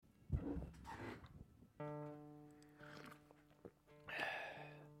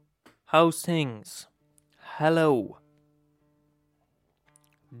How's things? Hello.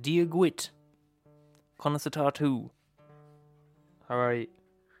 Diagwit. Conasata 2. How are you?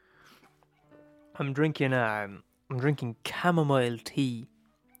 I'm drinking chamomile tea.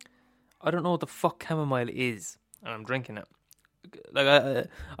 I don't know what the fuck chamomile is, and I'm drinking it. Like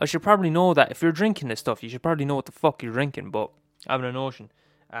I should probably know that. If you're drinking this stuff, you should probably know what the fuck you're drinking. But I have a notion.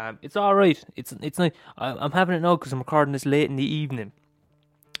 It's all right. It's nice. I'm having it now because I'm recording this late in the evening.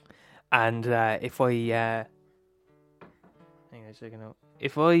 And if I hang on a second now.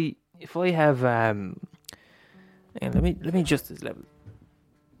 If I have hang on, let me adjust this level.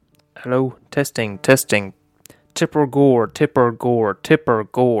 Hello, testing. Tipper gore.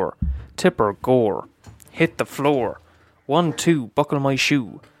 Hit the floor. 1, 2, buckle my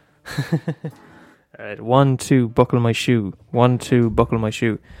shoe. Alright, 1, 2, buckle my shoe. 1, 2, buckle my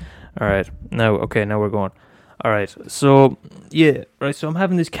shoe. Alright, now we're going. Alright, so, yeah, right, so I'm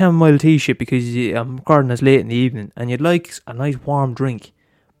having this chamomile tea shit because I'm recording this late in the evening, and you'd like a nice warm drink,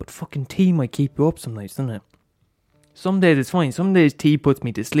 but fucking tea might keep you up some nights, doesn't it? Some days it's fine, some days tea puts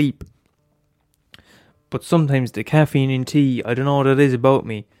me to sleep, but sometimes the caffeine in tea, I don't know what it is about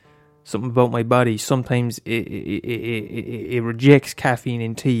me, something about my body, sometimes it rejects caffeine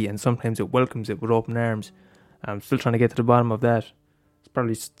in tea, and sometimes it welcomes it with open arms. I'm still trying to get to the bottom of that. It's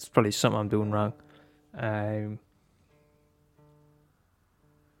probably something I'm doing wrong.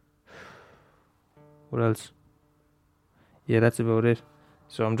 What else? Yeah, that's about it.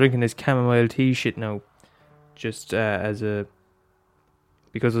 So I'm drinking this chamomile tea shit now, just because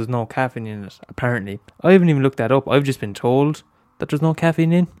there's no caffeine in it. Apparently, I haven't even looked that up. I've just been told that there's no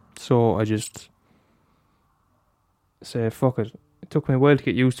caffeine in, so I just say fuck it. It took me a while to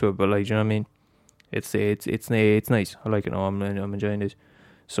get used to it, but like, you know what I mean? It's nice. I like it now. I'm enjoying this.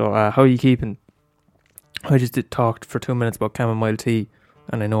 So how are you keeping? I just talked for 2 minutes about chamomile tea,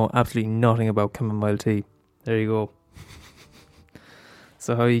 and I know absolutely nothing about chamomile tea. There you go.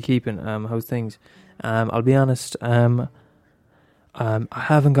 So how are you keeping? How's things? I'll be honest. I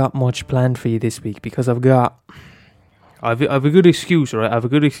haven't got much planned for you this week because I've a good excuse, alright? I have a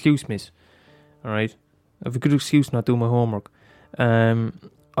good excuse, miss. Alright? I have a good excuse not doing my homework.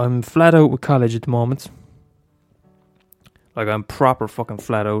 I'm flat out with college at the moment. Like, I'm proper fucking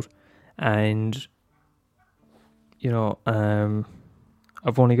flat out. And, you know,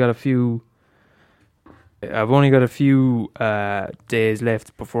 I've only got a few days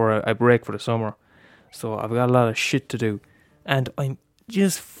left before I break for the summer. So I've got a lot of shit to do. And I'm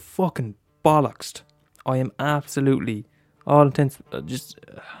just fucking bollocksed. I am absolutely, all intents,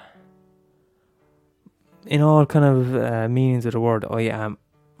 in all kind of meanings of the word, I am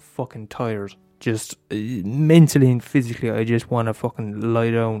fucking tired. Just mentally and physically, I just want to fucking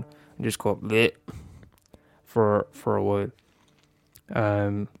lie down and just go bleh for a while.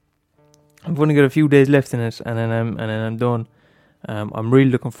 I've only got a few days left in it, and then I'm done. I'm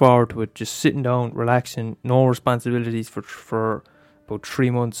really looking forward to it. Just sitting down, relaxing, no responsibilities for about 3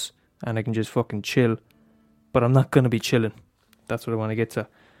 months, and I can just fucking chill. But I'm not gonna be chilling. That's what I want to get to.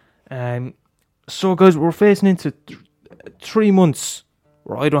 So guys, we're facing into 3 months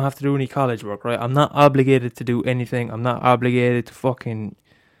where I don't have to do any college work, right? I'm not obligated to do anything. I'm not obligated to fucking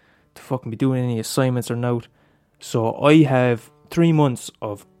be doing any assignments or note. So I have 3 months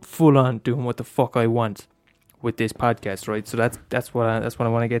of full on doing what the fuck I want with this podcast, right? So that's what I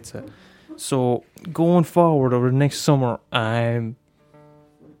want to get to. So going forward over the next summer, there's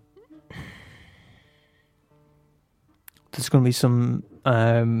going to be some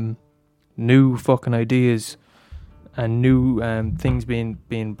new fucking ideas and new things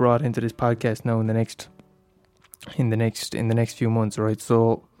being brought into this podcast now in the next few months, right?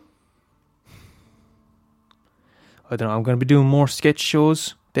 So I don't know, I'm going to be doing more sketch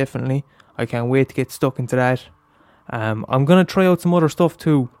shows, definitely. I can't wait to get stuck into that. I'm going to try out some other stuff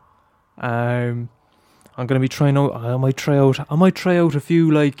too. I'm going to be trying out, I might try out a few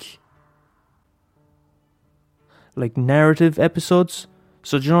like narrative episodes.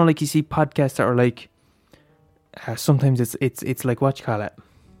 So do you know, like, you see podcasts that are like, sometimes it's like, what you call it?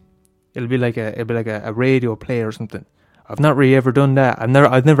 It'll be like a radio play or something. I've not really ever done that.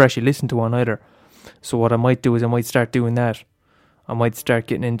 I've never actually listened to one either. So what I might do is I might start doing that. I might start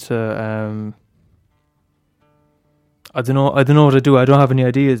getting into I don't know what to do. I don't have any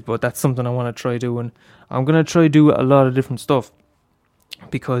ideas, but that's something I want to try doing. I'm gonna try do a lot of different stuff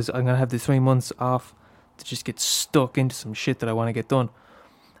because I'm gonna have the 3 months off to just get stuck into some shit that I want to get done.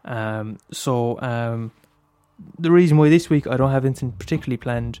 So the reason why this week I don't have anything particularly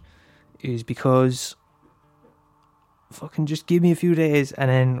planned is because fucking just give me a few days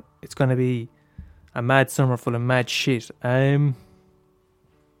and then it's gonna be a mad summer full of mad shit.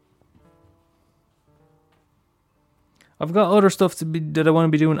 I've got other stuff that I want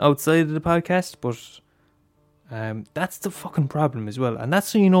to be doing outside of the podcast, but that's the fucking problem as well. And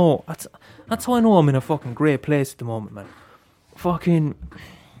that's how you know. That's how I know I'm in a fucking great place at the moment, man. Fucking,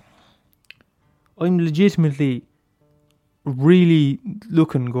 I'm legitimately really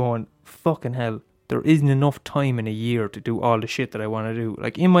going, fucking hell, there isn't enough time in a year to do all the shit that I want to do.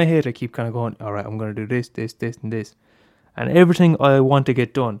 Like, in my head, I keep kind of going, alright, I'm going to do this, and this. And everything I want to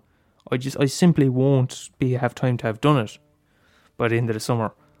get done, I simply won't have time to have done it by the end of the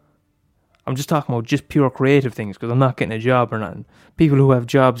summer. I'm just talking about just pure creative things, because I'm not getting a job or nothing. People who have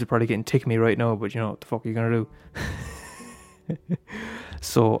jobs are probably getting tick me right now, but you know, what the fuck are you going to do?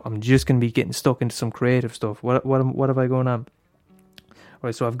 So I'm just going to be getting stuck into some creative stuff. What have I going on?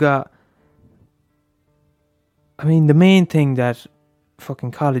 Right, so I've got, I mean, the main thing that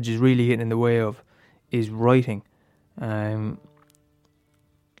fucking college is really getting in the way of is writing. I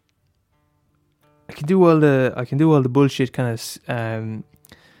can do all the bullshit kind of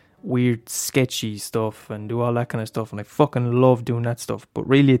weird sketchy stuff and do all that kind of stuff, and I fucking love doing that stuff. But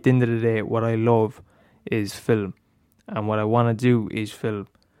really, at the end of the day, what I love is film, and what I want to do is film,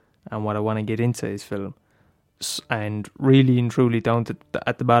 and what I want to get into is film. And really and truly, down to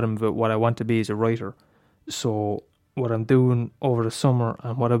at the bottom of it, what I want to be is a writer. So what I'm doing over the summer,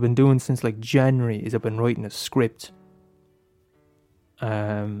 and what I've been doing since like January, is I've been writing a script.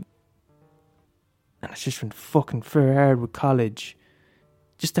 And it's just been fucking fair hard with college,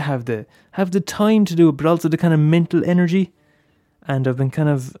 just to have the time to do it, but also the kind of mental energy. And I've been kind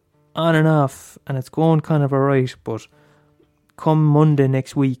of on and off, and it's going kind of alright. But come Monday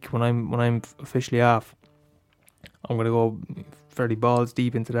next week, when I'm officially off, I'm gonna go fairly balls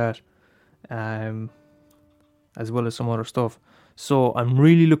deep into that, as well as some other stuff. So I'm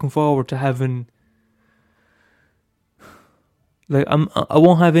really looking forward to having. Like, I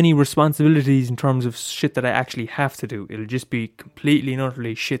won't have any responsibilities in terms of shit that I actually have to do. It'll just be completely and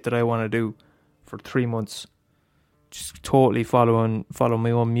utterly shit that I want to do for 3 months. Just totally follow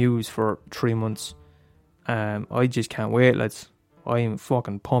my own muse for 3 months. I just can't wait, lads. I am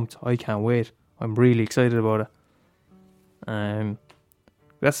fucking pumped. I can't wait. I'm really excited about it.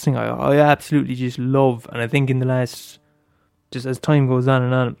 That's the thing I absolutely just love. And I think in the last, just as time goes on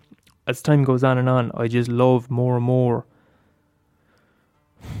and on, I just love more and more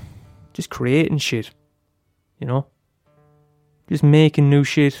just creating shit, you know, just making new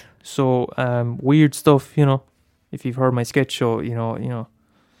shit. So weird stuff, you know. If you've heard my sketch show, you know,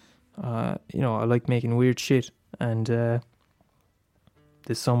 I like making weird shit, and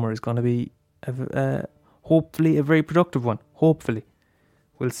this summer is going to be hopefully a very productive one. Hopefully,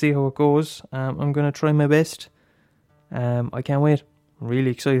 we'll see how it goes. I'm going to try my best. I can't wait. I'm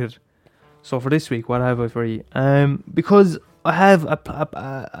really excited. So for this week, what have I for you? Because I have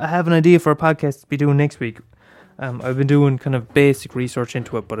an idea for a podcast to be doing next week. I've been doing kind of basic research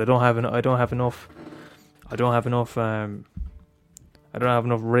into it, but I don't have enough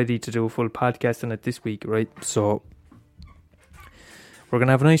ready to do a full podcast on it this week, right? So we're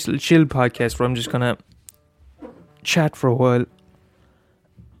gonna have a nice little chill podcast where I'm just gonna chat for a while,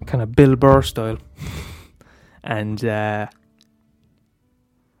 kind of Bill Burr style, and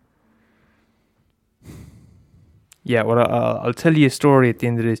yeah, well, I'll tell you a story at the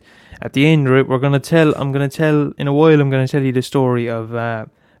end of this. At the end, right, I'm gonna tell you the story of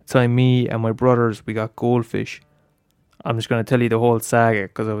time me and my brothers, we got goldfish. I'm just gonna tell you the whole saga,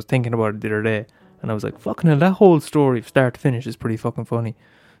 because I was thinking about it the other day, and I was like, fucking hell, that whole story, start to finish, is pretty fucking funny.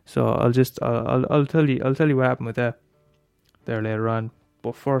 So I'll tell you what happened with that there later on.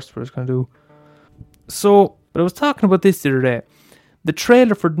 But first, we're just gonna do. So, but I was talking about this the other day. The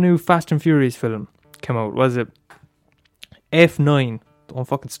trailer for the new Fast and Furious film came out. Was it F9? Don't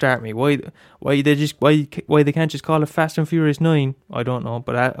fucking start me. Why they can't just call it Fast and Furious 9? I don't know.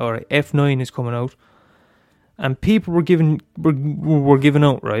 But alright, F9 is coming out, and people were giving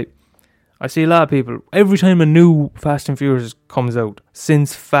out, right? I see a lot of people every time a new Fast and Furious comes out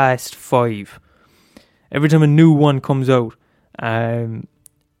since Fast 5. Every time a new one comes out, the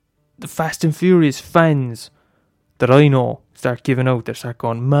Fast and Furious fans that I know start giving out. They start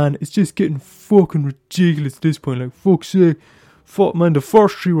going, man, it's just getting fucking ridiculous at this point. Like, fuck's sake. Fuck, man, the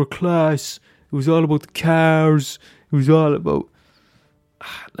first three were class. It was all about the cars. It was all about...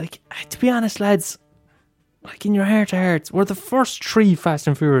 Like, to be honest, lads, like, in your heart of hearts, were the first three Fast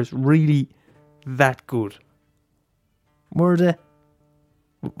and Furious really that good? Were they?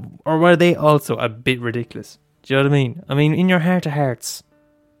 Or were they also a bit ridiculous? Do you know what I mean? I mean, in your heart of hearts...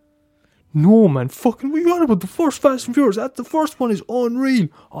 No, man, fucking, we got about the first Fast and Furious. The first one is unreal.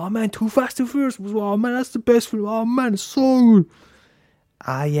 Oh, man, Too Fast and Furious was, oh, man, that's the best film. Oh, man, it's so good.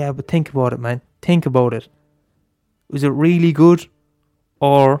 Ah, yeah, but think about it, man. Think about it. Was it really good?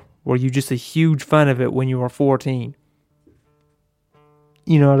 Or were you just a huge fan of it when you were 14?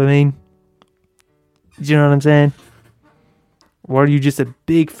 You know what I mean? Do you know what I'm saying? Were you just a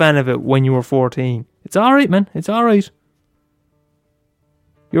big fan of it when you were 14? It's alright, man. It's alright.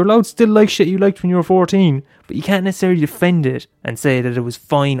 You're allowed to still like shit you liked when you were 14, but you can't necessarily defend it and say that it was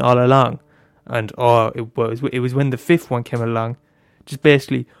fine all along. And, it was when the fifth one came along. Just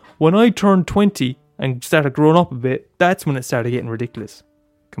basically, when I turned 20 and started growing up a bit, that's when it started getting ridiculous.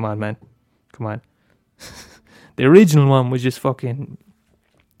 Come on, man. Come on. The original one was just fucking...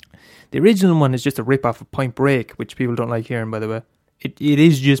 The original one is just a rip-off of Point Break, which people don't like hearing, by the way. It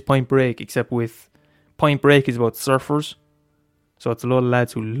is just Point Break, except with... Point Break is about surfers. So it's a lot of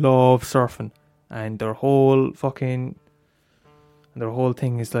lads who love surfing. And their whole thing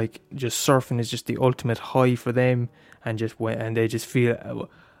is like, just surfing is just the ultimate high for them. And they just feel...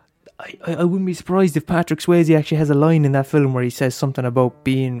 I wouldn't be surprised if Patrick Swayze actually has a line in that film where he says something about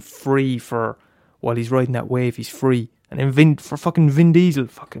being free while he's riding that wave, he's free. And then Vin Diesel,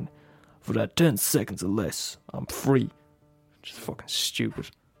 for that 10 seconds or less, I'm free. Just fucking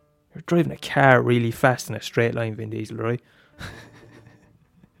stupid. You're driving a car really fast in a straight line, Vin Diesel, right?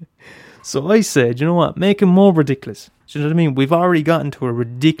 So I said, you know what, make him more ridiculous. Do you know what I mean? We've already gotten to a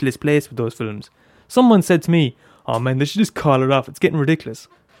ridiculous place with those films. Someone said to me, oh man, they should just call it off, it's getting ridiculous.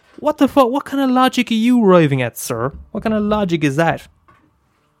 What the fuck? What kind of logic are you arriving at, sir? What kind of logic is that?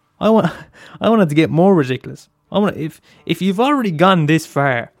 I want it to get more ridiculous. If you've already gone this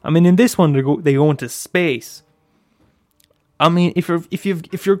far, I mean, in this one they go into space. I mean,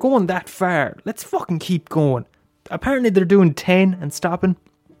 if you're going that far, let's fucking keep going. Apparently they're doing 10 and stopping.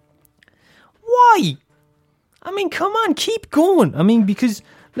 Why? I mean, come on, keep going. I mean, because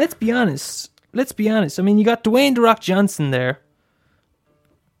let's be honest. I mean, you got Dwayne "The Rock" Johnson there,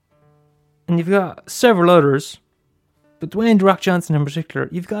 and you've got several others, but Dwayne "The Rock" Johnson in particular,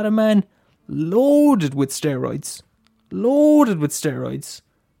 you've got a man loaded with steroids,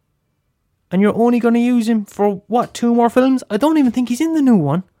 and you're only going to use him for, 2 more films? I don't even think he's in the new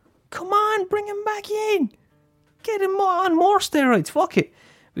one. Come on, bring him back in. Get him on more steroids, fuck it.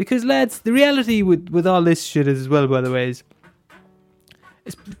 Because, lads, the reality with all this shit is, as well, by the way, is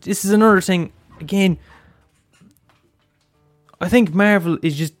this is another thing, again, I think Marvel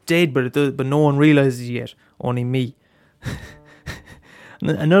is just dead, but no one realises it yet, only me.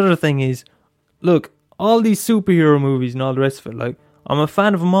 Another thing is, look, all these superhero movies and all the rest of it, like, I'm a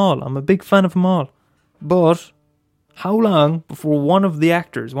fan of them all. I'm a big fan of them all. But how long before one of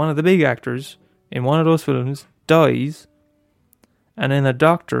the big actors in one of those films dies, and then a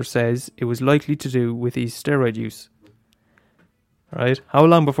doctor says it was likely to do with his steroid use? Right? How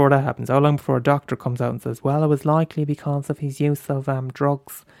long before that happens? How long before a doctor comes out and says, well, it was likely because of his use of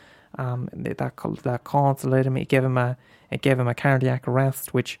drugs. That caused him. It gave him a cardiac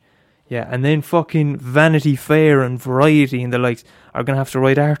arrest, which, yeah. And then fucking Vanity Fair and Variety and the likes are gonna have to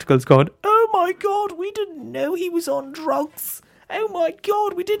write articles going, oh my god, we didn't know he was on drugs. Oh my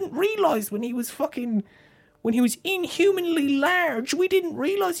god, we didn't realise when he was inhumanly large, we didn't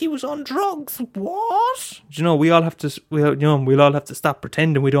realise he was on drugs. What? Do you know, we'll all have to stop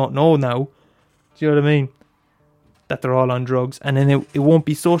pretending we don't know now. Do you know what I mean? That they're all on drugs, and then it won't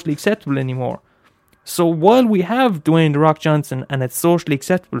be socially acceptable anymore. So while we have Dwayne "The Rock" Johnson, and it's socially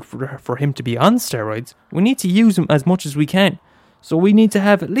acceptable for him to be on steroids, we need to use him as much as we can. So we need to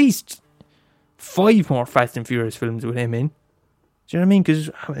have at least 5 more Fast and Furious films with him in. Do you know what I mean? Because,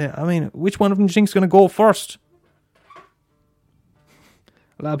 I mean, which one of them do you think is going to go first?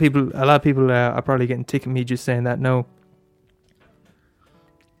 A lot of people are probably getting tick at me just saying that now.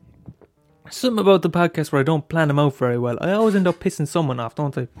 Something about the podcast where I don't plan them out very well. I always end up pissing someone off,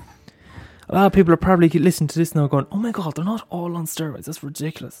 don't I? A lot of people are probably listening to this now going, oh my god, they're not all on steroids. That's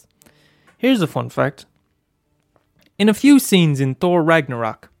ridiculous. Here's a fun fact. In a few scenes in Thor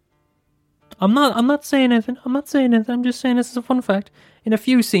Ragnarok, I'm not saying anything. I'm just saying this is a fun fact. In a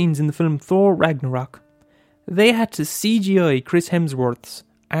few scenes in the film Thor Ragnarok, they had to CGI Chris Hemsworth's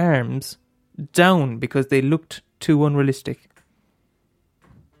arms down because they looked too unrealistic.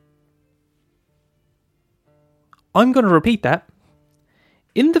 I'm going to repeat that.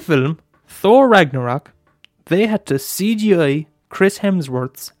 In the film Thor Ragnarok, they had to CGI Chris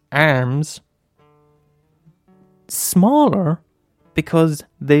Hemsworth's arms smaller because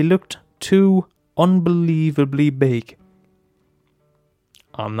they looked too unbelievably big.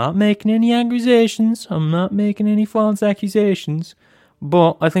 I'm not making any accusations. I'm not making any false accusations.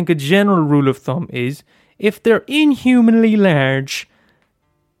 But I think a general rule of thumb is, if they're inhumanly large,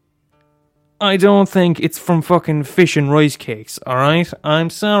 I don't think it's from fucking fish and rice cakes, alright?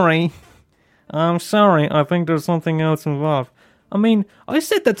 I'm sorry. I'm sorry, I think there's something else involved. I mean, I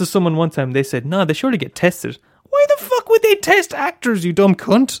said that to someone one time. They said, no, they surely get tested. Why the fuck would they test actors, you dumb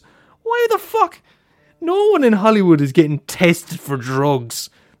cunt? Why the fuck? No one in Hollywood is getting tested for drugs.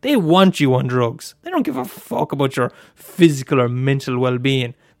 They want you on drugs. They don't give a fuck about your physical or mental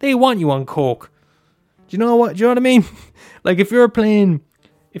well-being. They want you on coke. Do you know what I mean? Like if you're playing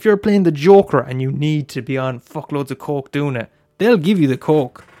the Joker and you need to be on fuckloads of coke doing it, they'll give you the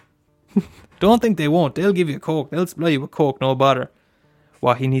coke. Don't think they won't. They'll give you coke. They'll supply you with coke, no bother.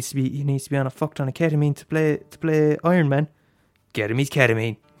 What, he needs to be on a fuck ton of ketamine to play Iron Man. Get him his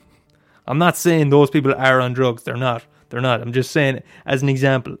ketamine. I'm not saying those people are on drugs. They're not. I'm just saying, as an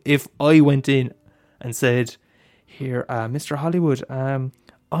example, if I went in and said, "Here, Mr. Hollywood,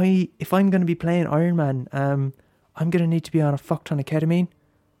 if I'm going to be playing Iron Man, I'm going to need to be on a fuck ton of ketamine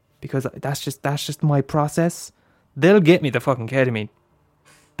because that's just my process." They'll get me the fucking ketamine.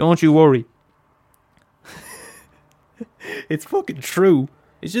 Don't you worry. It's fucking true.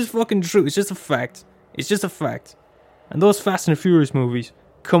 It's just fucking true. It's just a fact. And those Fast and Furious movies,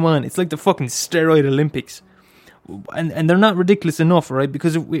 come on, it's like the fucking steroid Olympics. And they're not ridiculous enough, right?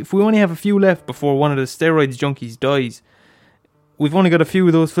 Because if we only have a few left before one of the steroids junkies dies, we've only got a few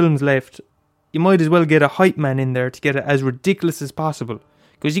of those films left. You might as well get a hype man in there to get it as ridiculous as possible.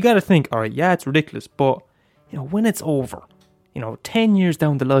 Because you got to think, alright, yeah, it's ridiculous, but, when it's over, 10 years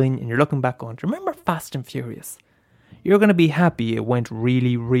down the line and you're looking back on, remember Fast and Furious? You're going to be happy it went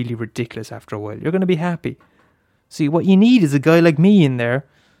really, really ridiculous after a while. You're going to be happy. See, what you need is a guy like me in there.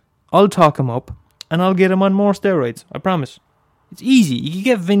 I'll talk him up and I'll get him on more steroids. I promise. It's easy. You can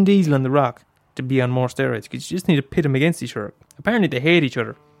get Vin Diesel and The Rock to be on more steroids because you just need to pit them against each other. Apparently they hate each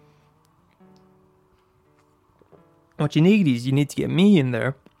other. What you need is you need to get me in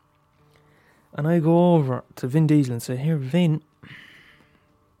there and I go over to Vin Diesel and say, "Here, Vin,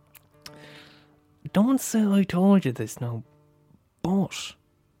 don't say I told you this now, but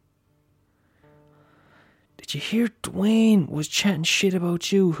did you hear Dwayne was chatting shit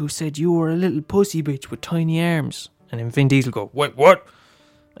about you, who said you were a little pussy bitch with tiny arms?" And then Vin Diesel go, "Wait, what?"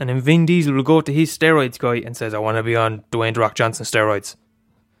 And then Vin Diesel will go to his steroids guy and says, "I want to be on Dwayne The Rock Johnson steroids."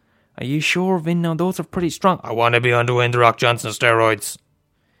 "Are you sure, Vin? Now those are pretty strong." "I want to be on Dwayne The Rock Johnson steroids."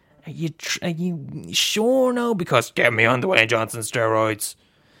 Are you sure now? Because get me on Dwayne Johnson steroids.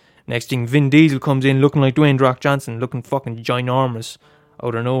 Next thing, Vin Diesel comes in looking like Dwayne The Rock Johnson, looking fucking ginormous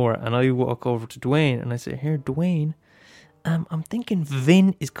out of nowhere. And I walk over to Dwayne and I say, "Here, Dwayne, I'm thinking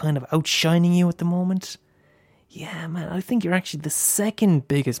Vin is kind of outshining you at the moment." "Yeah, man, I think you're actually the second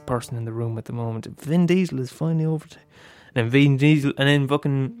biggest person in the room at the moment. Vin Diesel is finally over to..." And then Vin Diesel, and then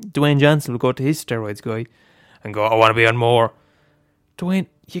fucking Dwayne Johnson will go to his steroids guy and go, "I want to be on more." "Dwayne,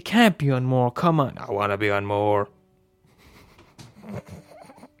 you can't be on more, come on." "I want to be on more."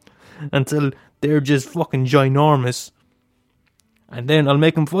 Until they're just fucking ginormous. And then I'll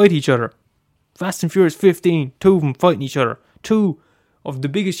make them fight each other. Fast and Furious 15, two of them fighting each other. Two of the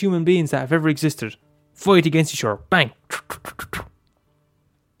biggest human beings that have ever existed fight against each other. Bang.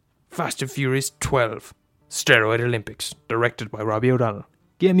 Fast and Furious 12, Steroid Olympics, directed by Robbie O'Donnell.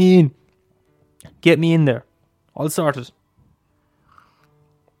 Get me in. Get me in there. All sorted.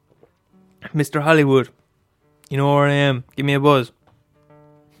 Mr. Hollywood, you know where I am. Give me a buzz.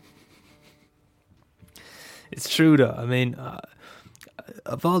 It's true though. I mean,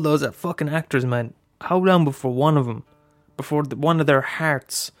 of all those fucking actors, man, how long before one of their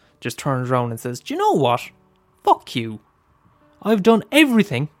hearts just turns around and says, "Do you know what? Fuck you. I've done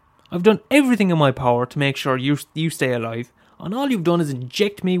everything. I've done everything in my power to make sure you stay alive. And all you've done is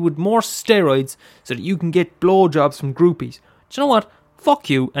inject me with more steroids so that you can get blowjobs from groupies. Do you know what? Fuck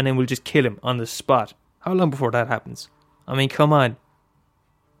you." And then we'll just kill him on the spot. How long before that happens? I mean, come on.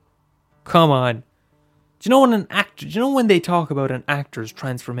 Come on. Do you know when they talk about an actor's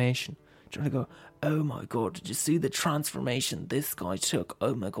transformation? Do you know, they go, "Oh my god, did you see the transformation this guy took?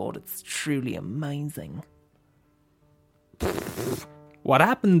 Oh my god, it's truly amazing." What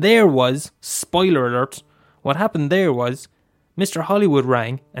happened there was, spoiler alert, what happened there was, Mr. Hollywood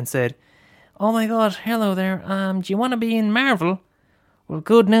rang and said, "Oh my god, hello there, do you want to be in Marvel? Well,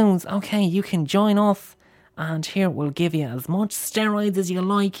 good news, okay, you can join us, and here we'll give you as much steroids as you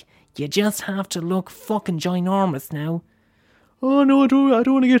like. You just have to look fucking ginormous now." "Oh no, I don't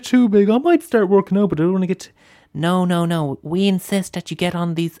want to get too big. I might start working out, but I don't want to get..." No. We insist that you get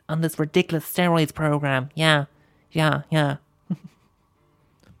on this ridiculous steroids program. Yeah.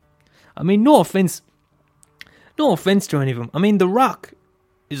 I mean, no offense to any of them. I mean, The Rock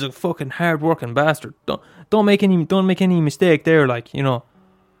is a fucking hard-working bastard. Don't make any mistake there. Like, I'm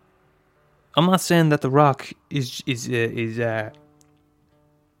not saying that The Rock is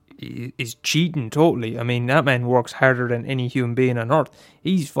is cheating totally. I mean, that man works harder than any human being on earth.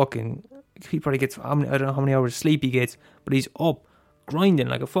 He probably gets, I don't know how many hours of sleep he gets, but he's up grinding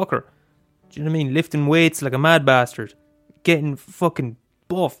like a fucker. Do you know what I mean? Lifting weights like a mad bastard. Getting fucking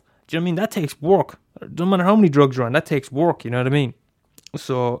buff. Do you know what I mean? That takes work. Doesn't matter how many drugs you're on, that takes work, you know what I mean?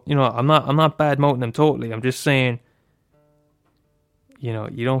 So, I'm not bad mouthing them totally. I'm just saying, you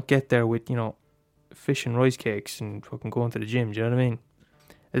don't get there with, fish and rice cakes and fucking going to the gym, do you know what I mean?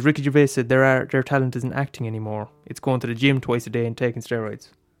 As Ricky Gervais said, their talent isn't acting anymore. It's going to the gym twice a day and taking steroids.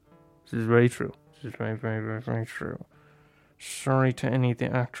 This is very true. This is very, very, very, very true. Sorry to any of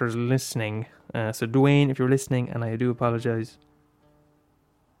the actors listening. So Dwayne, if you're listening, and I do apologise,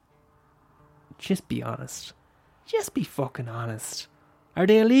 just be honest. Just be fucking honest. Are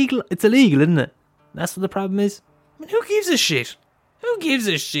they illegal? It's illegal, isn't it? That's what the problem is. I mean, who gives a shit? Who gives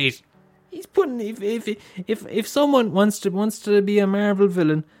a shit? He's putting if someone wants to be a Marvel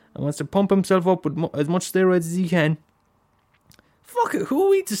villain and wants to pump himself up with as much steroids as he can, fuck it. Who are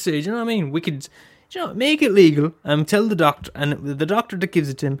we to say? Do you know what I mean? We could, make it legal and tell the doctor, and the doctor that gives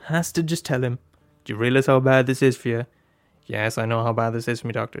it to him has to just tell him, do you realise how bad this is for you? Yes, I know how bad this is for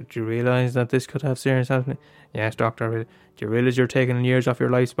me, doctor. Do you realise that this could have serious health? Yes, doctor. Do you realise you're taking years off your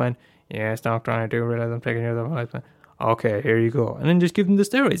lifespan? Yes, doctor, I do realise I'm taking years off my lifespan. Okay, here you go. And then just give them the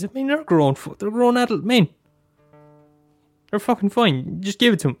steroids. I mean, they're grown adult men. They're fucking fine. Just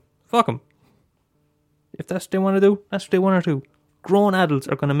give it to them. Fuck them. If that's what they want to do, that's what they want to do. Grown adults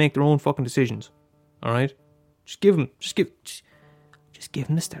are going to make their own fucking decisions. Alright? Just give them the steroids. Just give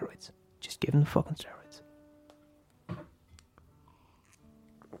them the fucking steroids.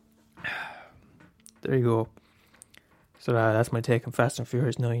 There you go. So that's my take on Fast and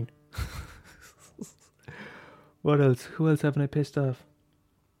Furious 9. What else? Who else haven't I pissed off?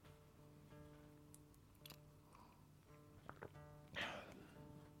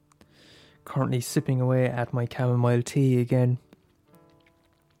 Currently sipping away at my chamomile tea again.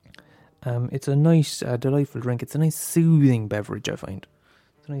 It's a nice, delightful drink. It's a nice soothing beverage, I find.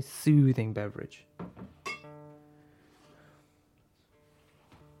 It's a nice soothing beverage.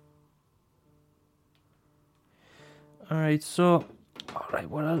 Alright, so... Alright,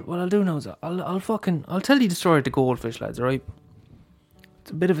 what I'll do now is I'll tell you the story of the goldfish, lads, alright?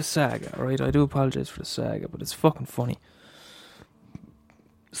 It's a bit of a saga, alright? I do apologise for the saga, but it's fucking funny.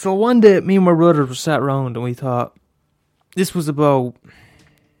 So one day, me and my brother were sat around and we thought, this was about...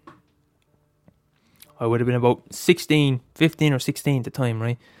 I would have been about 15 or 16 at the time,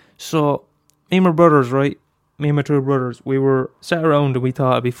 right? So, me and my brothers, right? Me and my two brothers, we were sat around and we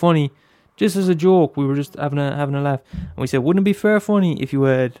thought it'd be funny. Just as a joke, we were just having a laugh. And we said, wouldn't it be fair funny if you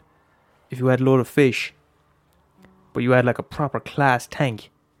had a load of fish, but you had like a proper class tank,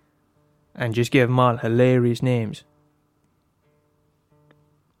 and just gave them all hilarious names?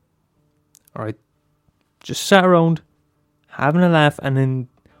 Alright. Just sat around, having a laugh, and then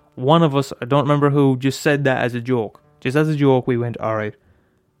one of us, I don't remember who, just said that as a joke. Just as a joke, we went, alright,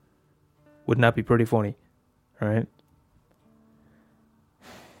 wouldn't that be pretty funny? Alright.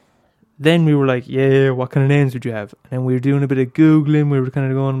 Then we were like, yeah, what kind of names would you have? And then we were doing a bit of Googling, we were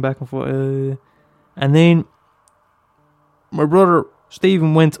kind of going back and forth. And then my brother,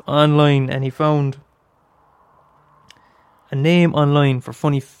 Stephen, went online and he found a name online for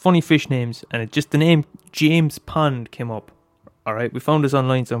funny fish names. And the name James Pond came up. Alright, we found this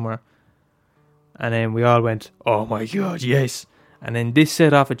online somewhere. And then we all went, oh my god, yes. And then this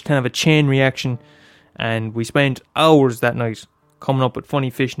set off a kind of a chain reaction. And we spent hours that night coming up with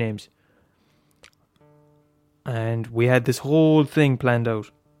funny fish names. And we had this whole thing planned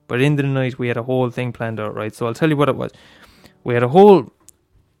out. By the end of the night, we had a whole thing planned out, right? So I'll tell you what it was.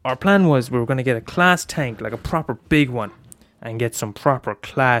 Our plan was we were going to get a class tank, like a proper big one, and get some proper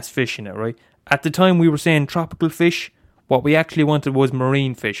class fish in it, right? At the time, we were saying tropical fish. What we actually wanted was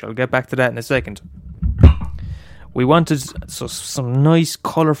marine fish. I'll get back to that in a second. We wanted some nice,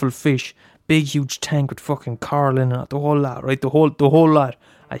 colourful fish. Big, huge tank with fucking coral in it. The whole lot, right? The whole lot.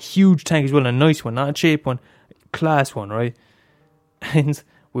 A huge tank as well. A nice one, not a cheap one. Class one, right? And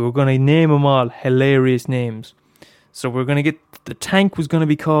we were going to name them all hilarious names. So we're going to get... The tank was going to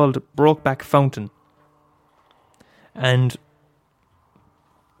be called Brokeback Fountain. And...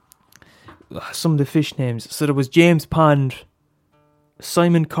 some of the fish names. So there was James Pond,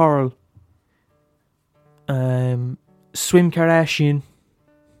 Simon Coral, Swim Kardashian.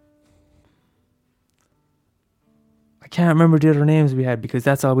 I can't remember the other names we had because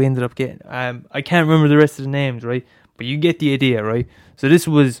that's all we ended up getting. I can't remember the rest of the names, right? But you get the idea, right? So this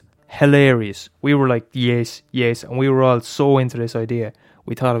was hilarious. We were like, yes, and we were all so into this idea.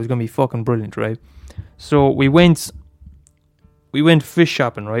 We thought it was going to be fucking brilliant, right? So we went we went fish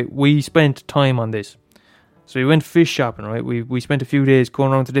shopping, right? We spent time on this. So we went fish shopping, right? We spent a few days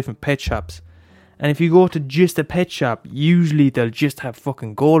going around to different pet shops. And if you go to just a pet shop, usually they'll just have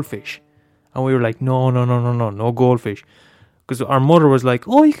fucking goldfish. And we were like, no goldfish. Because our mother was like,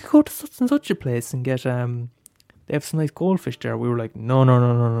 oh, you could go to such and such a place and get, they have some nice goldfish there. We were like,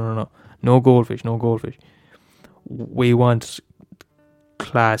 no goldfish. We want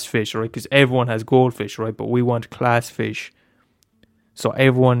class fish, right? Because everyone has goldfish, right? But we want class fish. So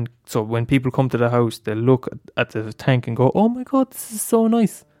when people come to the house, they look at the tank and go, oh my God, this is so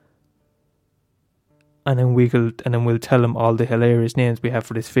nice. And then we'll tell them all the hilarious names we have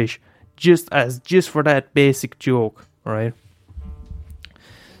for this fish. Just for that basic joke, right?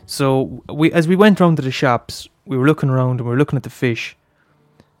 So as we went around to the shops, we were looking around and we were looking at the fish,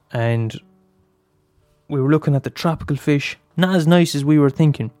 and we were looking at the tropical fish. Not as nice as we were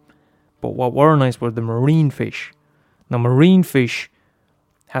thinking, but what were nice were the marine fish. Now, marine fish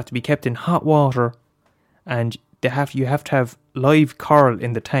have to be kept in hot water, and you have to have live coral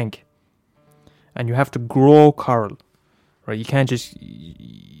in the tank, and you have to grow coral, right? You can't just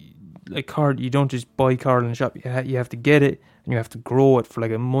like coral. You don't just buy coral in the shop. You have to get it, and you have to grow it for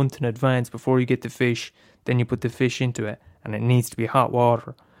like a month in advance before you get the fish. Then you put the fish into it, and it needs to be hot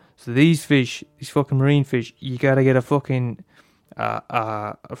water. So these fucking marine fish, you gotta get a fucking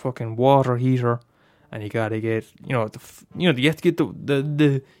water heater, and you gotta get you have to get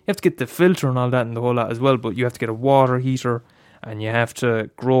you have to get the filter and all that and the whole lot as well. But you have to get a water heater, and you have to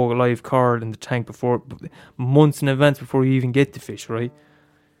grow live coral in the tank months in advance before you even get the fish, right?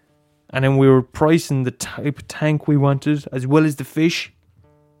 And then we were pricing the type of tank we wanted as well as the fish,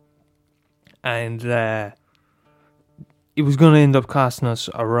 and it was going to end up costing us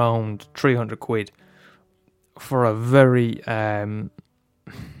around 300 quid for a very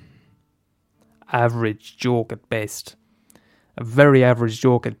average joke at best. A very average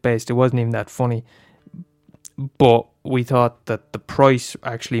joke at best. It wasn't even that funny. But we thought that the price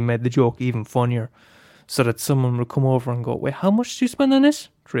actually made the joke even funnier. So that someone would come over and go, wait, how much did you spend on this?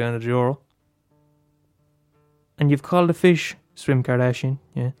 €300. And you've called the fish Swim Kardashian,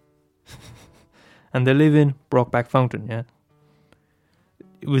 yeah. And they live in Brokeback Fountain, yeah.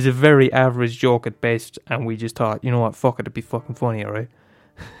 It was a very average joke at best, and we just thought, you know what, fuck it, it'd be fucking funny, alright?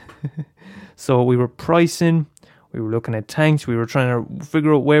 So we were pricing, we were looking at tanks, we were trying to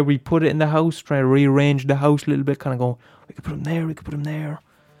figure out where we put it in the house, trying to rearrange the house a little bit, kind of going, we could put them there.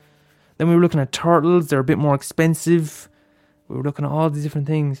 Then we were looking at turtles, they're a bit more expensive. We were looking at all these different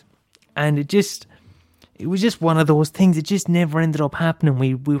things, and it was just one of those things. It just never ended up happening.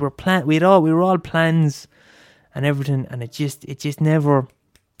 We were all plans and everything, and it just never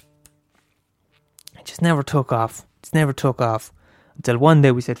took off. It never took off until one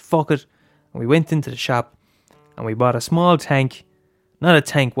day we said fuck it, and we went into the shop and we bought a small tank, not a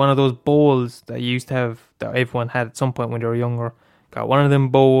tank, one of those bowls that you used to have that everyone had at some point when they were younger. Got one of them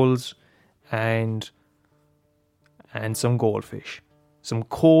bowls and some goldfish, some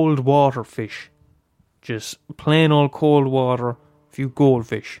cold water fish. Just plain old cold water, a few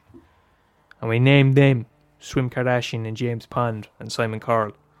goldfish. And we named them Swim Kardashian and James Pond and Simon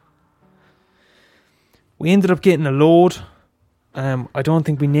Cowell. We ended up getting a load. I don't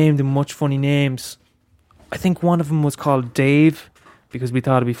think we named them much funny names. I think one of them was called Dave, because we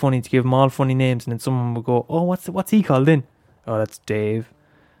thought it'd be funny to give them all funny names, and then someone would go, oh, what's he called then? Oh, that's Dave.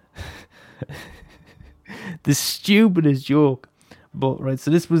 The stupidest joke. But, right,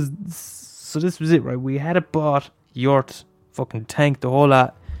 so this was it, right? We had it bought, yacht, fucking tank, the whole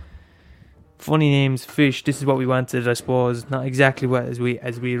lot. Funny names, fish. This is what we wanted, I suppose. Not exactly what as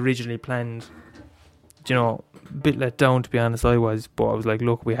we originally planned. You know, a bit let down, to be honest, I was. But I was like,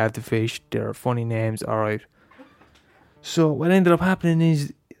 look, we have the fish. There are funny names, alright. So what ended up happening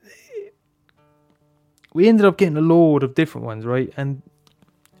is we ended up getting a load of different ones, right? And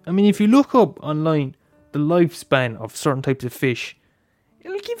I mean, if you look up online the lifespan of certain types of fish,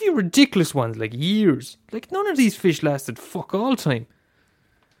 it'll give you ridiculous ones, like years. Like, none of these fish lasted fuck all time.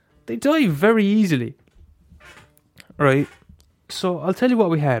 They die very easily. Right? So, I'll tell you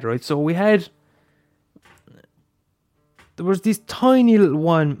what we had, right? So, there was this tiny little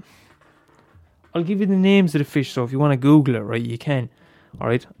one. I'll give you the names of the fish, so if you want to Google it, right, you can.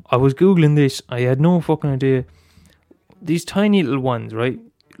 Alright? I was Googling this. I had no fucking idea. These tiny little ones, right?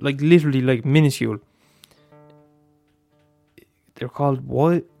 Like, literally, like, minuscule. They're called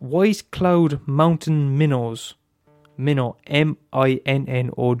White Cloud Mountain Minnows. Minnow,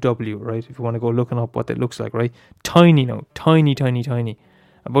 M-I-N-N-O-W, right? If you want to go looking up what that looks like, right? Tiny now. Tiny.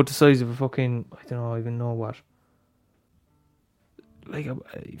 About the size of a fucking, I don't even know what. Like a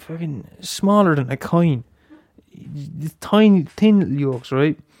fucking smaller than a coin. these tiny, thin little yolks,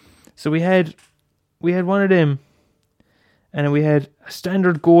 right? So we had one of them, and then we had a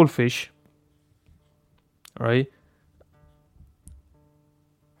standard goldfish, right?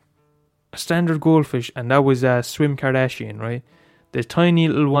 A standard goldfish, and that was Swim Kardashian, right? The tiny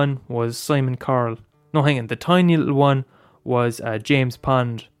little one was Simon Cowell. No, hang on. The tiny little one was James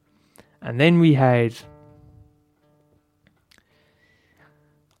Pond. And then we had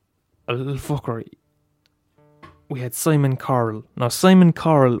a little fucker. We had Simon Cowell. Now, Simon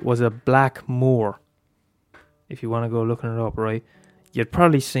Cowell was a black Moor. If you want to go looking it up, right? You'd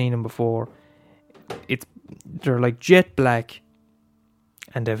probably seen him before. They're like jet black,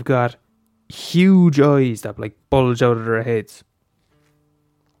 and they've got huge eyes that like bulge out of their heads.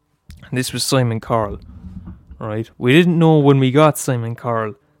 And this was Simon Cowell, right? We didn't know when we got Simon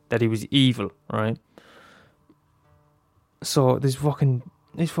Cowell that he was evil, right? So this fucker,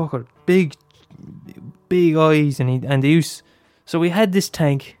 big eyes, and they used. So we had this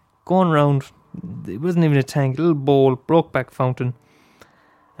tank going around. It wasn't even a tank, a little bowl, Brokeback Fountain,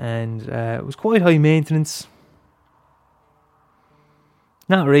 and it was quite high maintenance.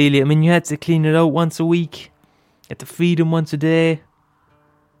 Not really. I mean, you had to clean it out once a week. You had to feed him once a day.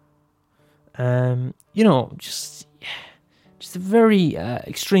 Just a very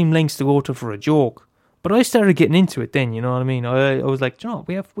extreme lengths to go to for a joke. But I started getting into it then, you know what I mean? I was like,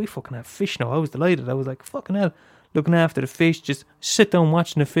 we fucking have fish now. I was delighted. I was like, fucking hell, looking after the fish, just sit down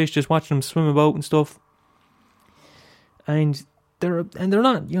watching the fish, just watching them swim about and stuff. And they're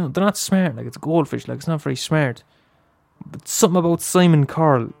not, they're not smart. Like, it's a goldfish, like, it's not very smart. But something about Simon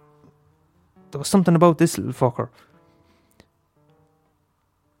Cowell, there was something about this little fucker.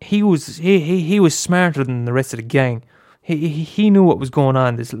 He was smarter than the rest of the gang. He knew what was going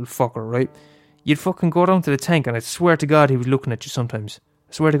on, this little fucker, right? You'd fucking go down to the tank, and I swear to God he was looking at you sometimes.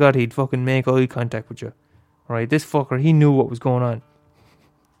 I swear to God he'd fucking make eye contact with you. Right? This fucker, he knew what was going on.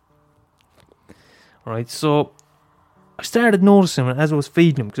 Right, so I started noticing him as I was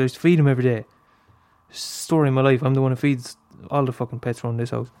feeding him, because I used to feed him every day. Story of my life, I'm the one who feeds all the fucking pets around this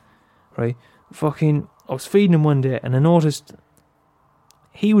house. Right? I was feeding him one day, and I noticed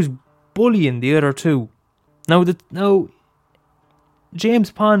he was bullying the other two. Now,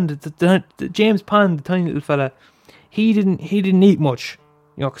 James Pond, the tiny little fella, he didn't eat much,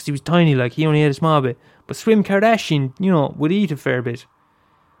 because he was tiny, like, he only ate a small bit. But Swim Kardashian, would eat a fair bit.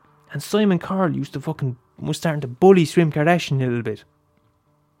 And Simon Cowell was starting to bully Swim Kardashian a little bit.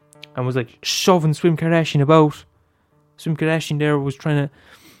 And was like shoving Swim Kardashian about. Swim Kardashian there was trying to,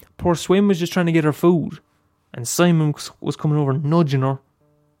 poor Swim was just trying to get her food. And Simon was coming over nudging her,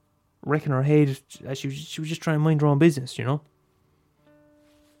 wrecking her head as she was just trying to mind her own business,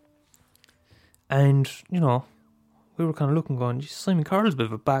 And, we were kind of looking going, Simon Cowell's a bit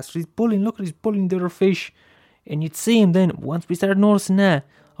of a bastard. He's bullying the other fish. And you'd see him then, once we started noticing that,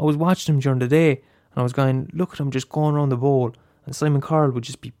 I was watching him during the day, and I was going, look at him just going around the bowl. And Simon Cowell would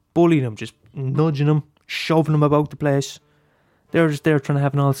just be bullying him, just nudging him, shoving him about the place. They were just there trying to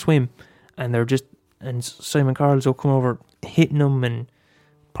have an all swim. And Simon Cowell's will come over, hitting him and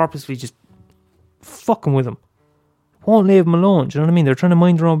purposely just fucking with him. Won't leave him alone, do you know what I mean? They're trying to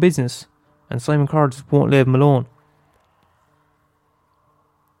mind their own business. And Simon Cowell just won't leave him alone.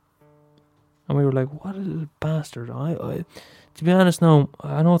 And we were like, what a little bastard. To be honest now,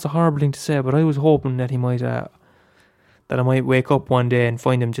 I know it's a horrible thing to say, but I was hoping that he might, that I might wake up one day and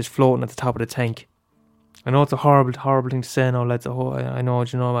find him just floating at the top of the tank. I know it's a horrible, horrible thing to say now, lads. I know,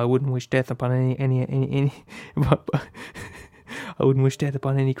 I wouldn't wish death upon any I wouldn't wish death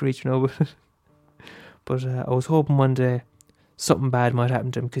upon any creature, no, but I was hoping one day something bad might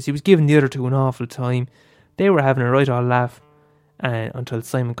happen to him, because he was giving the other two an awful time. They were having a right old laugh, until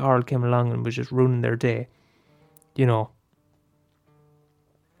Simon Cowell came along and was just ruining their day.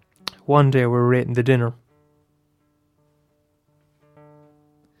 One day we were eating the dinner.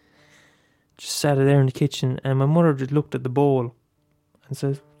 Just sat there in the kitchen, and my mother just looked at the bowl and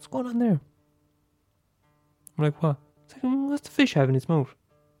says, what's going on there? I'm like, what? It's like, what's the fish have in its mouth?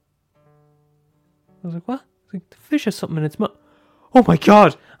 I was like, what? It's like, the fish has something in its mouth. Oh my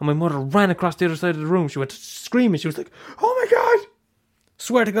God! And my mother ran across the other side of the room. She went screaming. She was like, oh my God!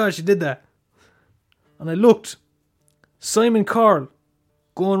 Swear to God she did that. And I looked. Simon Cowell,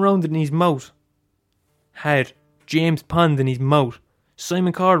 going round in his mouth, had James Pond in his mouth.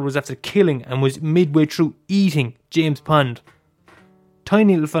 Simon Cowell was after killing and was midway through eating James Pond.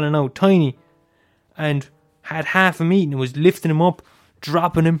 Tiny little fella now, tiny. And had half him eaten and was lifting him up,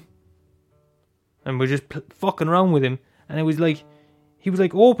 dropping him. And was just fucking around with him. And it was like, he was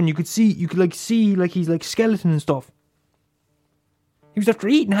like open, you could see like he's like skeleton and stuff. He was after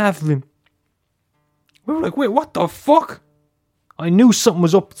eating half of him. We were like, wait, what the fuck? I knew something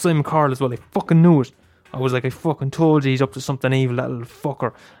was up with Simon Carl as well. I fucking knew it. I was like, I fucking told you he's up to something evil, that little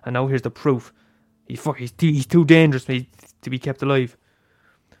fucker. And now here's the proof. He's too dangerous to be kept alive.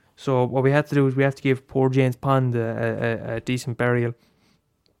 So what we had to do is we have to give poor James Pond a decent burial.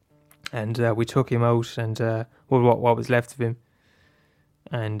 And we took him out and what was left of him.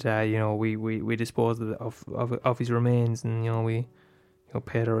 And we disposed of his remains, and we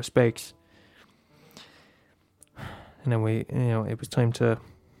paid our respects. And then it was time to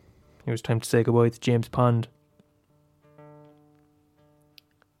say goodbye to James Pond.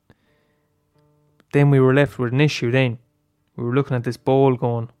 Then we were left with an issue. Then we were looking at this bowl,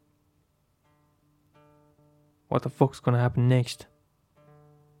 going, what the fuck's going to happen next?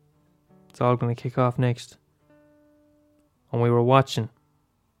 It's all going to kick off next. And we were watching.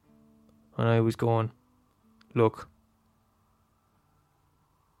 And I was going, look,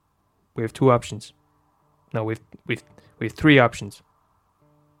 we have two options. No, we've 3 options.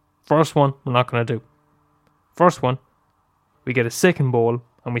 First one, we're not going to do. First one, we get a second bowl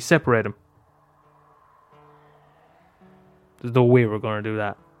and we separate them. There's no way we're going to do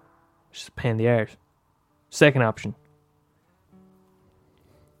that. It's just a pain in the arse. Second option,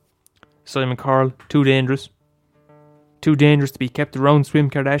 Simon Carl, too dangerous. Too dangerous to be kept around Swim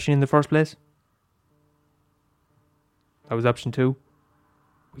Kardashian in the first place. That was option 2.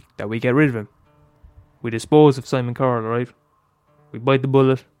 That we get rid of him. We dispose of Simon Carl, right? We bite the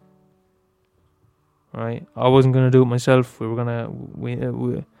bullet. Right? I wasn't going to do it myself. We were going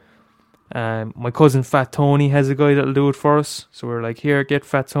to... my cousin Fat Tony has a guy that'll do it for us. So we were like, here, get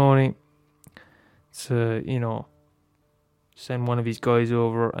Fat Tony to, send one of his guys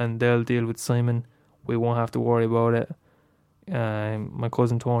over and they'll deal with Simon. We won't have to worry about it. My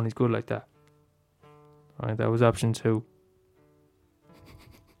cousin Tony's good like that. Alright, that was option 2.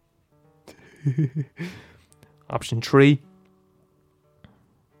 Option 3.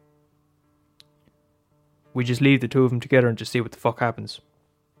 We just leave the two of them together and just see what the fuck happens.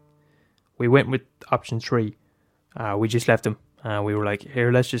 We went with option 3. We just left them. We were like,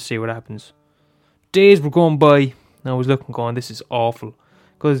 here, let's just see what happens. Days were going by. And I was looking, going, this is awful.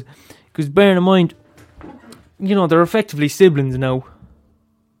 Because bearing in mind, they're effectively siblings now.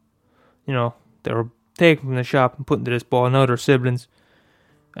 They were taken from the shop and put into this ball. Now they're siblings.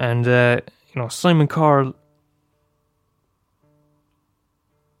 And, Simon Carl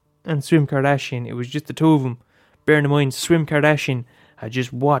and Swim Kardashian, it was just the two of them. Bearing in mind, Swim Kardashian had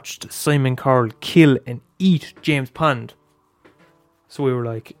just watched Simon Carl kill and eat James Pond. So we were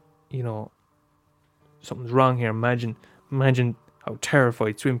like, something's wrong here. Imagine how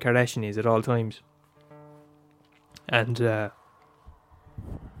terrified Swim Kardashian is at all times. And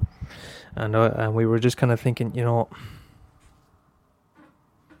we were just kind of thinking,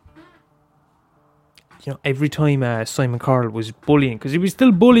 every time Simon Carl was bullying, because he was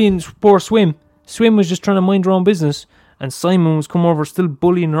still bullying poor Swim. Swim was just trying to mind her own business, and Simon was come over still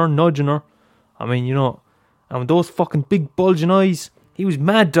bullying her, nudging her. I mean, and with those fucking big bulging eyes, he was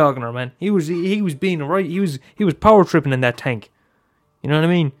mad dogging her, man. He was being right. He was power tripping in that tank. You know what I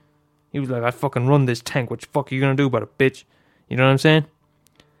mean? He was like, I fucking run this tank. What the fuck are you gonna do about it, bitch? You know what I'm saying?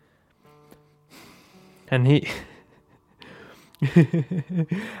 And he...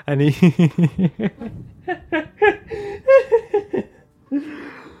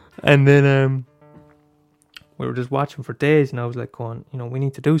 and then we were just watching for days, and I was like going, we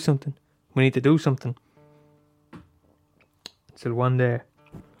need to do something. Until one day,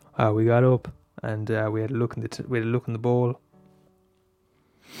 we got up and we had a look in the bowl,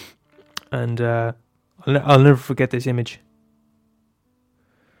 and I'll never forget this image.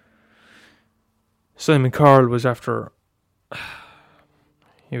 Simon Carl was after.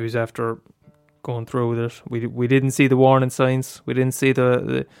 He was after going through with it. We didn't see the warning signs. We didn't see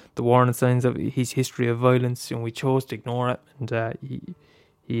the warning signs of his history of violence, and we chose to ignore it. And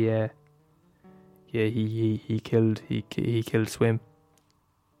he killed Swim,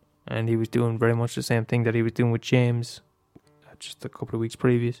 and he was doing very much the same thing that he was doing with James, just a couple of weeks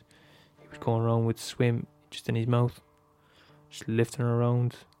previous. He was going around with Swim just in his mouth, just lifting her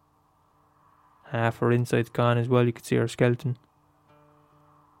around. Half her inside's gone as well. You could see her skeleton.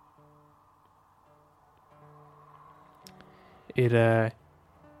 It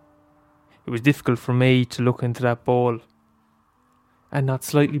was difficult for me to look into that bowl and not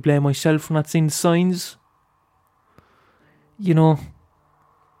slightly blame myself for not seeing the signs. I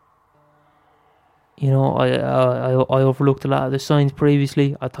overlooked a lot of the signs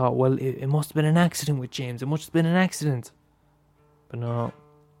previously. I thought, well, it must have been an accident with James. It must have been an accident. But no,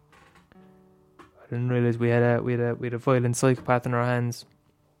 I didn't realise we had a violent psychopath in our hands.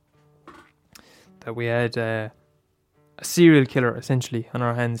 that we had a serial killer essentially on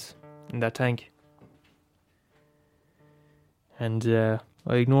our hands in that tank, and I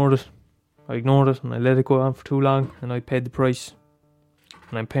ignored it. And I let it go on for too long, and I paid the price,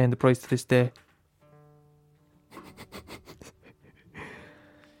 and I'm paying the price to this day.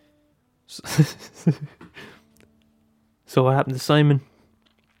 So what happened to Simon?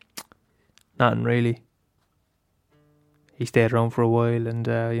 Nothing really. He stayed around for a while, and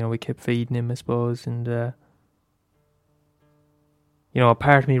we kept feeding him, I suppose, and a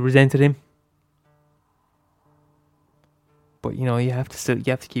part of me resented him. But you have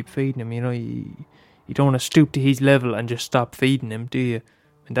to keep feeding him. You don't want to stoop to his level and just stop feeding him, do you?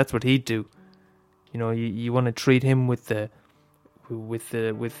 And that's what he'd do. You want to treat him with the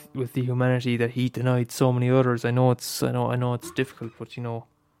humanity that he denied so many others. I know it's difficult, but you don't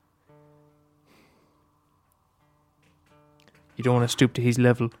want to stoop to his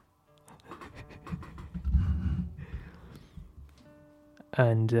level.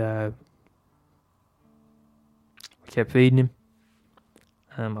 And we kept feeding him.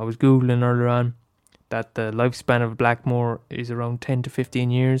 I was Googling earlier on that the lifespan of a Blackmore is around 10 to 15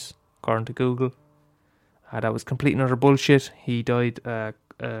 years, according to Google. That was complete and utter bullshit. He died a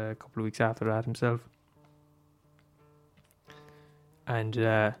couple of weeks after that himself. And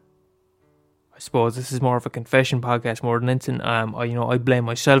I suppose this is more of a confession podcast more than anything. I blame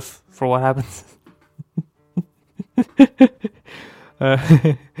myself for what happens.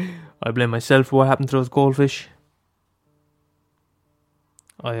 I blame myself for what happened to those goldfish.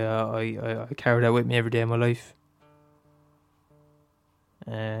 I carry that with me every day of my life.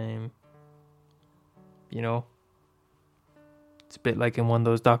 It's a bit like in one of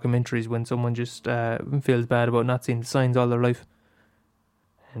those documentaries when someone just feels bad about not seeing the signs all their life,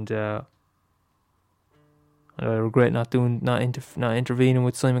 and I regret not intervening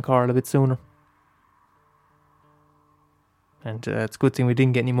with Simon Carl a bit sooner. And it's a good thing we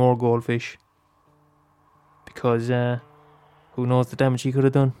didn't get any more goldfish, because who knows the damage he could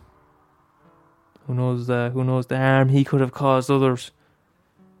have done? Who knows the harm he could have caused others?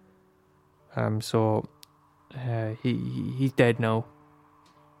 So he's dead now.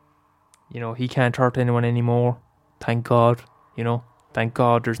 He can't hurt anyone anymore. Thank God. Thank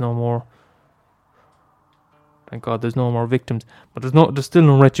God there's no more. Thank God there's no more victims. But there's still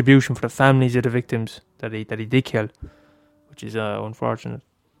no retribution for the families of the victims that he did kill, which is unfortunate.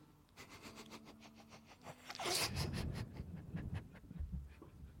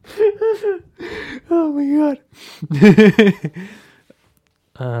 Oh my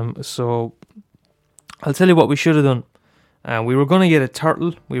God. So I'll tell you what we should have done. We were going to get a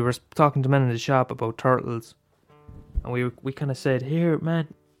turtle. We were talking to men in the shop about turtles, and we kind of said, "Here, man,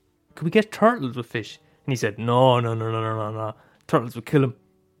 can we get turtles with fish?" And he said, No. Turtles will kill him.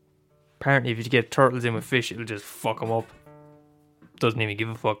 Apparently, if you get turtles in with fish, it'll just fuck them up. Doesn't even give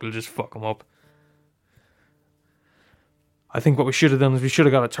a fuck. It'll just fuck them up. I think what we should have done is we should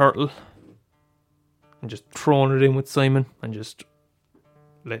have got a turtle and just thrown it in with Simon and just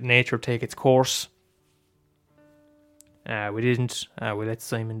let nature take its course. We didn't. We let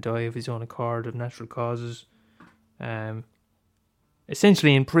Simon die of his own accord, of natural causes.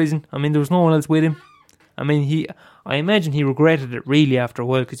 Essentially in prison. I mean, there was no one else with him. I mean, I imagine he regretted it really after a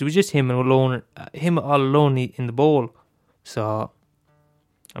while, because it was just him all alone in the bowl. So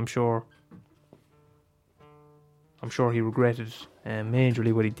I'm sure he regretted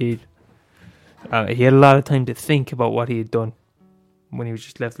majorly what he did. He had a lot of time to think about what he had done when he was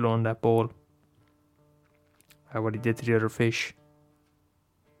just left alone in that bowl. What he did to the other fish.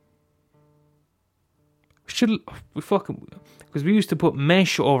 Because we used to put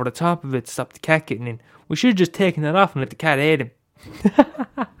mesh over the top of it to stop the cat getting in. We should have just taken that off and let the cat eat him.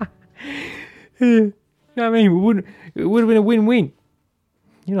 You know what I mean? It would have been a win-win.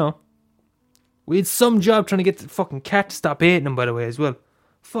 We had some job trying to get the fucking cat to stop eating him, by the way, as well.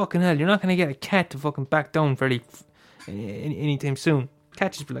 Fucking hell, you're not going to get a cat to fucking back down fairly anytime soon.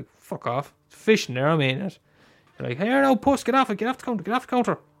 Cat just be like, fuck off. It's fish in there, I mean it. You're like, hey, no, puss, get off the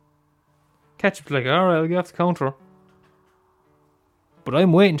counter. Cat just be like, alright, I'll get off the counter. But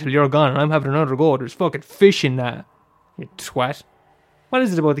I'm waiting till you're gone and I'm having another go. There's fucking fish in that. You twat. What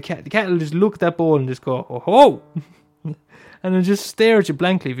is it about the cat? The cat will just look at that bowl and just go, oh ho! And it'll just stare at you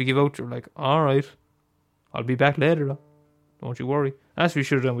blankly if you give out. You're like, alright, I'll be back later though. Don't you worry. That's what we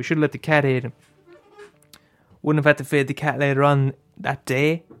should have done. We should have let the cat eat him. Wouldn't have had to feed the cat later on that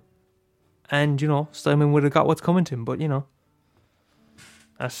day. And, Simon would have got what's coming to him. But,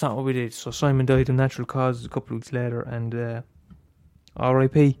 that's not what we did. So Simon died of natural causes a couple of weeks later. And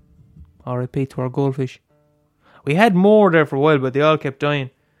R.I.P. R.I.P. to our goldfish. We had more there for a while, but they all kept dying.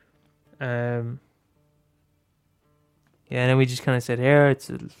 yeah, and then we just kind of said, here, it's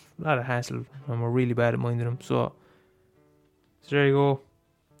a lot of hassle, and we're really bad at minding them. So there you go.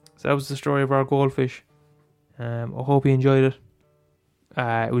 So that was the story of our goldfish. I hope you enjoyed it.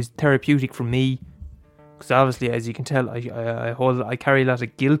 It was therapeutic for me, because obviously, as you can tell, I carry a lot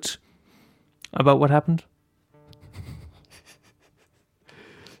of guilt about what happened.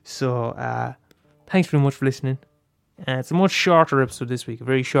 So thanks very much for listening. It's a much shorter episode this week, a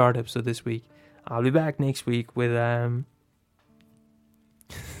very short episode this week. I'll be back next week with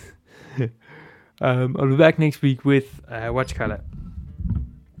I'll be back next week with what you call it.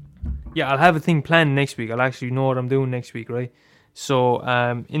 Yeah, I'll have a thing planned next week. I'll actually know what I'm doing next week, right? So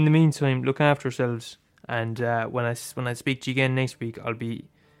in the meantime, look after yourselves, and when I speak to you again next week, I'll be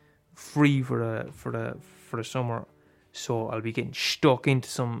free for the summer, so I'll be getting stuck into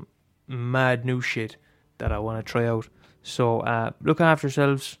some mad new shit that I want to try out. So look after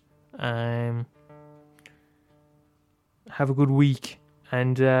yourselves. Have a good week,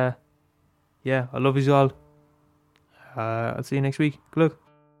 and yeah, I love you all. I'll see you next week. Good luck.